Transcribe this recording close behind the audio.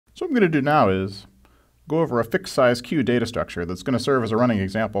So what I'm going to do now is go over a fixed size queue data structure that's going to serve as a running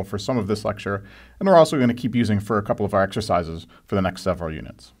example for some of this lecture, and we're also going to keep using for a couple of our exercises for the next several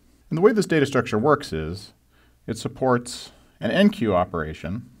units. And the way this data structure works is it supports an enqueue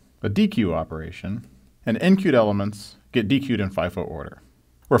operation, a dequeue operation, and enqueued elements get dequeued in FIFO order,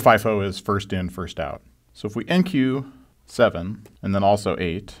 where FIFO is first in, first out. So if we enqueue 7 and then also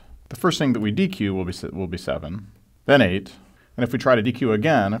 8, the first thing that we dequeue will be 7, then 8, and if we try to dequeue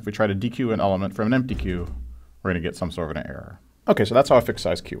again, if we try to dequeue an element from an empty queue, we're going to get some sort of an error. Okay, so that's how a fixed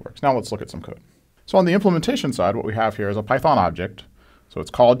size queue works. Now let's look at some code. So on the implementation side, what we have here is a Python object, so it's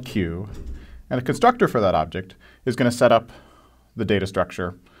called queue, and a constructor for that object is going to set up the data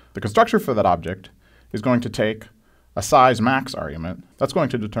structure. The constructor for that object is going to take a size max argument. That's going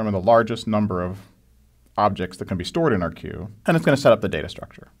to determine the largest number of objects that can be stored in our queue, and it's going to set up the data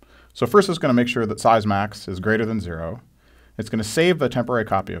structure. So first it's going to make sure that size max is greater than 0. It's going to save the temporary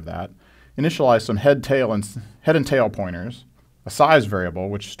copy of that, initialize some head and tail pointers, a size variable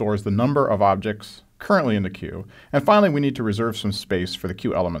which stores the number of objects currently in the queue, and finally we need to reserve some space for the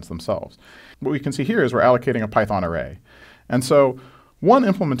queue elements themselves. What we can see here is we're allocating a Python array. And so one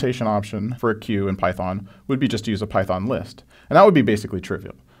implementation option for a queue in Python would be just to use a Python list, and that would be basically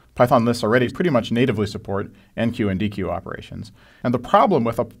trivial. Python lists already pretty much natively support enqueue and dequeue operations. And the problem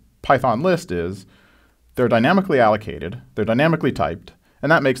with a Python list is they're dynamically allocated, they're dynamically typed,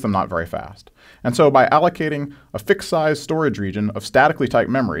 and that makes them not very fast. And so by allocating a fixed size storage region of statically typed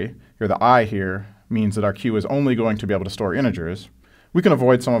memory, here the I here means that our queue is only going to be able to store integers, we can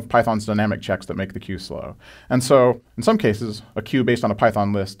avoid some of Python's dynamic checks that make the queue slow. And so in some cases, a queue based on a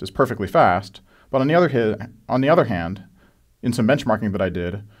Python list is perfectly fast, but on the other hand, in some benchmarking that I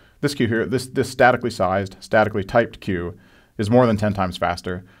did, this queue here, this statically sized, statically typed queue is more than 10 times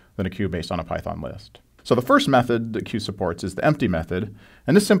faster than a queue based on a Python list. So the first method that queue supports is the empty method,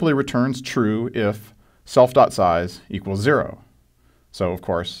 and this simply returns true if self.size equals 0. So of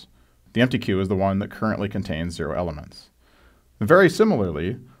course, the empty queue is the one that currently contains 0 elements. Very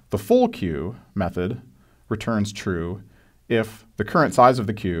similarly, the full queue method returns true if the current size of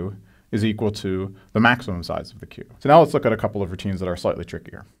the queue is equal to the maximum size of the queue. So now let's look at a couple of routines that are slightly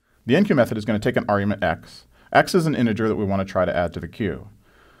trickier. The enqueue method is going to take an argument x. X is an integer that we want to try to add to the queue.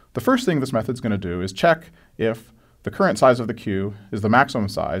 The first thing this method is going to do is check if the current size of the queue is the maximum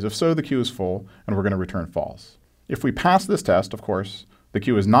size. If so, the queue is full, and we're going to return false. If we pass this test, of course, the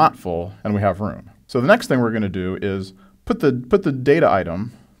queue is not full, and we have room. So the next thing we're going to do is put the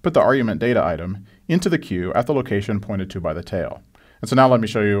argument data item into the queue at the location pointed to by the tail. And so now let me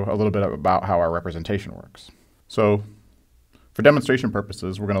show you a little bit about how our representation works. So for demonstration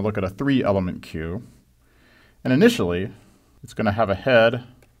purposes, we're going to look at a 3-element queue. And initially, it's going to have a head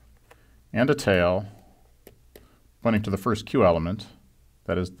and a tail pointing to the first queue element,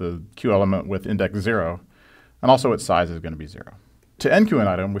 that is the queue element with index 0, and also its size is going to be 0. To enqueue an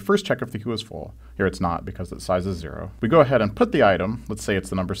item, we first check if the queue is full. Here it's not because its size is 0. We go ahead and put the item, let's say it's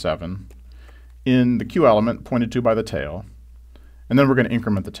the number 7, in the queue element pointed to by the tail, and then we're going to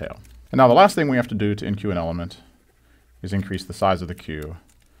increment the tail. And now the last thing we have to do to enqueue an element is increase the size of the queue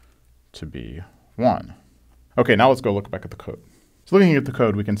to be 1. Okay, now let's go look back at the code. So looking at the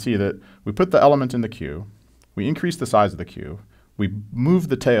code, we can see that we put the element in the queue, we increase the size of the queue, we move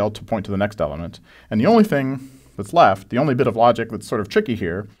the tail to point to the next element, and the only thing that's left, the only bit of logic that's sort of tricky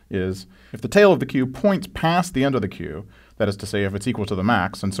here, is if the tail of the queue points past the end of the queue, that is to say if it's equal to the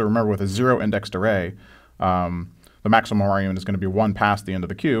max, and so remember with a 0-indexed array, the maximum argument is going to be 1 past the end of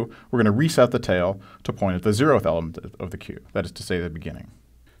the queue, we're going to reset the tail to point at the 0th element of the queue, that is to say the beginning.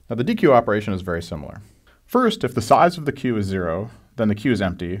 Now the dequeue operation is very similar. First, if the size of the queue is 0, then the queue is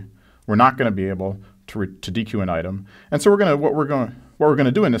empty. We're not going to be able to dequeue an item. And so what we're going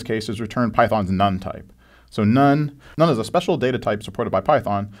to do in this case is return Python's none type. So none is a special data type supported by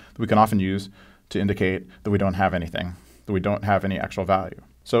Python that we can often use to indicate that we don't have anything, that we don't have any actual value.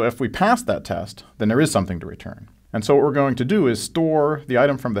 So if we pass that test, then there is something to return. And so what we're going to do is store the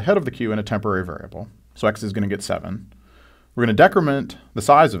item from the head of the queue in a temporary variable. So x is going to get 7. We're going to decrement the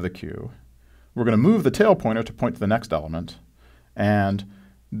size of the queue. We're going to move the tail pointer to point to the next element. And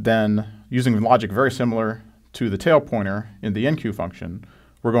then using logic very similar to the tail pointer in the enqueue function,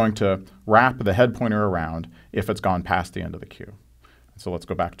 we're going to wrap the head pointer around if it's gone past the end of the queue. So let's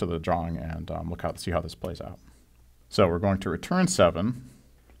go back to the drawing and see how this plays out. So we're going to return 7,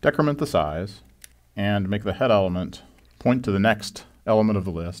 decrement the size, and make the head element point to the next element of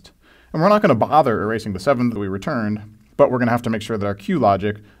the list. And we're not going to bother erasing the 7 that we returned, but we're going to have to make sure that our queue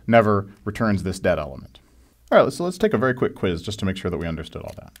logic never returns this dead element. All right, so let's take a very quick quiz just to make sure that we understood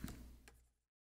all that.